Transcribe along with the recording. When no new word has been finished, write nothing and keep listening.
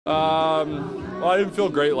Well, I didn't feel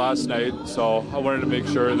great last night, so I wanted to make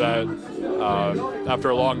sure that after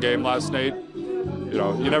a long game last night,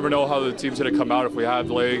 you never know how the team's going to come out. If we have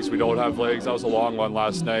legs, we don't have legs. That was a long one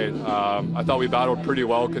last night. I thought we battled pretty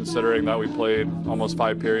well considering that we played almost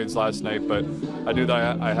 5 periods last night, but I knew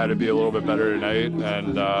that I had to be a little bit better tonight,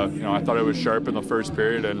 and I thought it was sharp in the first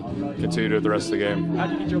period and continued it the rest of the game. How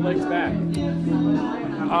did you get your legs back?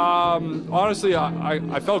 Honestly,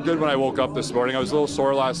 I felt good when I woke up this morning. I was a little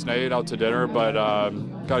sore last night out to dinner, but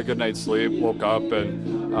got a good night's sleep, woke up,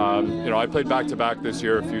 and I played back-to-back this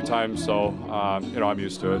year a few times, so I'm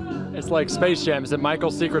used to it. It's like Space Jam. Is it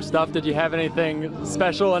Michael's secret stuff? Did you have anything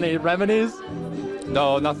special, any remedies?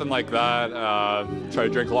 No, nothing like that. Try to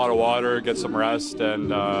drink a lot of water, get some rest, and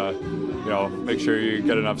make sure you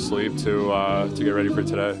get enough sleep to get ready for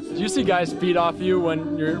today. Did you see guys feed off you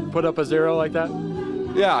when you're put up a zero like that?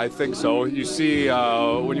 Yeah, I think so. You see,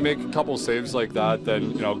 when you make a couple saves like that,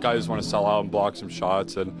 then guys want to sell out and block some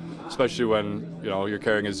shots, and especially when you're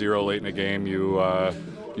carrying a zero late in a game, you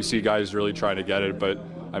see guys really trying to get it. But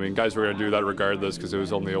I mean, guys were going to do that regardless because it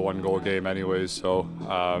was only a 1-goal game anyways. So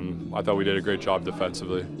I thought we did a great job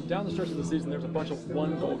defensively. Down the stretch of the season, there's a bunch of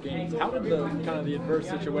 1-goal games. How did the adverse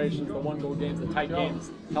situations, the 1-goal games, the tight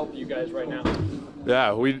games help you guys right now?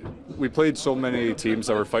 Yeah, we played so many teams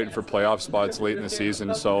that were fighting for playoff spots late in the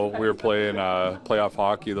season, so we were playing playoff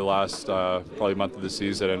hockey the last probably month of the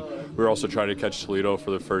season, and we were also trying to catch Toledo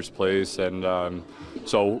for the first place, and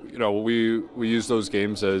so we used those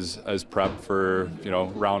games as prep for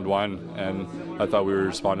round one, and I thought we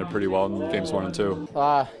responded pretty well in games 1 and 2.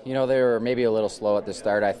 They were maybe a little slow at the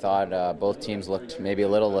start. I thought both teams looked maybe a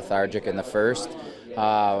little lethargic in the first.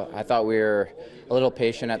 I thought we were a little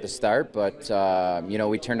patient at the start, but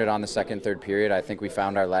we turned it on the second, third period. I think we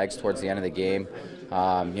found our legs towards the end of the game.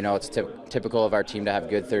 It's typical of our team to have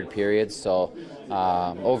good third periods, so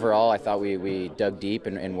overall I thought we dug deep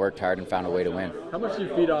and worked hard and found a way to win. How much do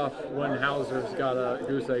you feed off when Houser's got a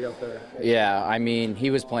goose egg up there? Yeah, I mean, he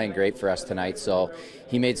was playing great for us tonight, so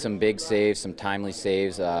he made some big saves, some timely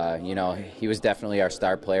saves. He was definitely our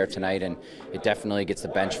star player tonight, and it definitely gets the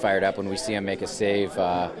bench fired up when we see him make a save.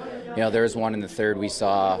 There was one in the third we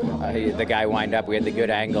saw the guy wind up. We had the good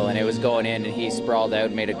angle, and it was going in, and he sprawled out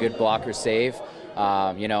and made a good blocker save.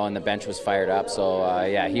 And the bench was fired up. So,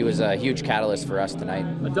 he was a huge catalyst for us tonight.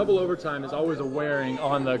 A double overtime is always a wearing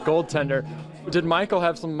on the goaltender. Did Michael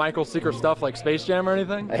have some Michael secret stuff like Space Jam or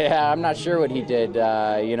anything? Yeah, I'm not sure what he did.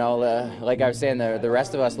 Like I was saying, the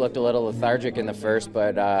rest of us looked a little lethargic in the first,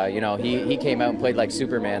 but, he came out and played like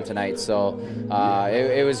Superman tonight. So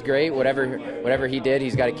it was great. Whatever he did,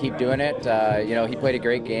 he's got to keep doing it. He played a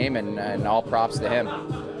great game, and all props to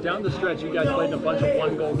him. Down the stretch, you guys played in a bunch of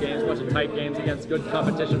 1-goal games, a bunch of tight games against good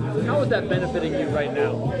competition. How is that benefiting you right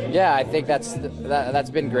now? Yeah, I think that's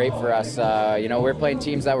been great for us. We're playing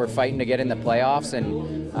teams that were fighting to get in the playoffs,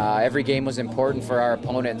 and every game was important for our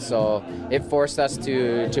opponent. So it forced us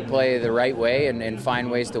to play the right way and find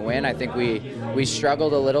ways to win. I think we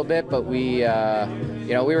struggled a little bit, but we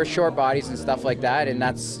were short bodies and stuff like that, and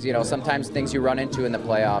that's sometimes things you run into in the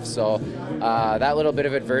playoffs. So that little bit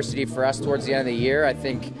of adversity for us towards the end of the year, I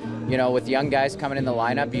think. With young guys coming in the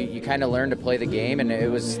lineup, you kind of learn to play the game, and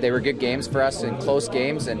they were good games for us and close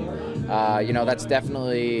games, and that's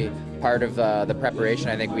definitely part of the preparation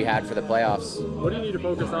I think we had for the playoffs. What do you need to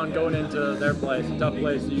focus on going into their place, a tough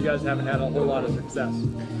place, so you guys haven't had a whole lot of success?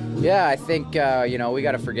 Yeah, I think we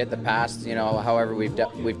got to forget the past. However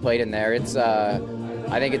we've played in there,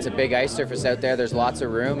 I think it's a big ice surface out there. There's lots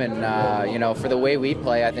of room, and for the way we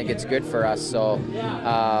play, I think it's good for us. So,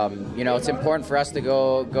 it's important for us to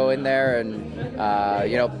go in there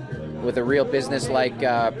and with a real business-like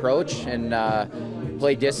approach and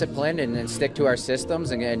play disciplined and stick to our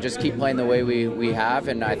systems and just keep playing the way we have,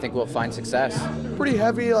 and I think we'll find success. Pretty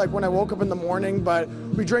heavy, like when I woke up in the morning, but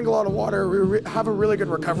we drink a lot of water. We have a really good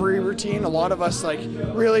recovery routine. A lot of us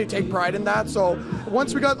really take pride in that. So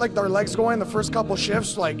once we got our legs going, the first couple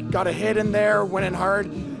shifts, got a hit in there, went in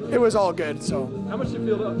hard. It was all good. So how much do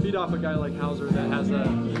you feed off a guy like Houser that has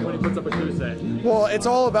when he puts up a goose egg? Well, it's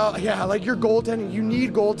all about your goaltending. You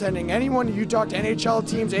need goaltending. Anyone you talk to, NHL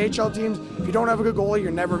teams, AHL teams, if you don't have a good goalie,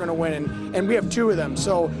 you're never going to win. And we have 2 of them.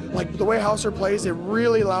 So the way Houser plays, it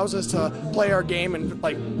really allows us to play our game and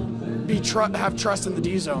have trust in the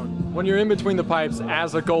D zone. When you're in between the pipes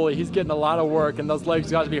as a goalie, he's getting a lot of work, and those legs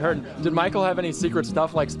got to be hurting. Did Michael have any secret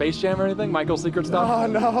stuff like Space Jam or anything? Michael's secret stuff? Oh,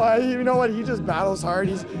 no. You know what? He just battles hard.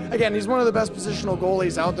 He's one of the best positional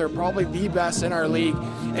goalies out there, probably the best in our league.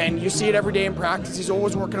 And you see it every day in practice. He's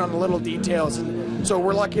always working on the little details. And so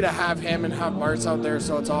we're lucky to have him and have Martz out there,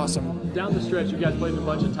 so it's awesome. down the stretch, you guys played a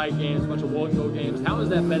bunch of tight games, a bunch of one-goal games. How is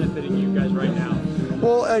that benefiting you guys right now?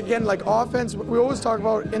 Well, again, like offense, we always talk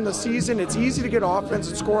about in the season, it's easy to get offense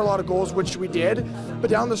and score a lot of goals, which we did. But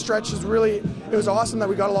down the stretch it was awesome that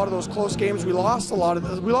we got a lot of those close games. We lost a lot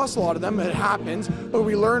of them. It happens, but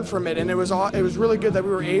we learned from it, and it was really good that we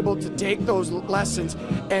were able to take those lessons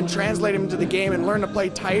and translate them into the game and learn to play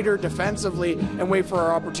tighter defensively and wait for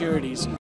our opportunities.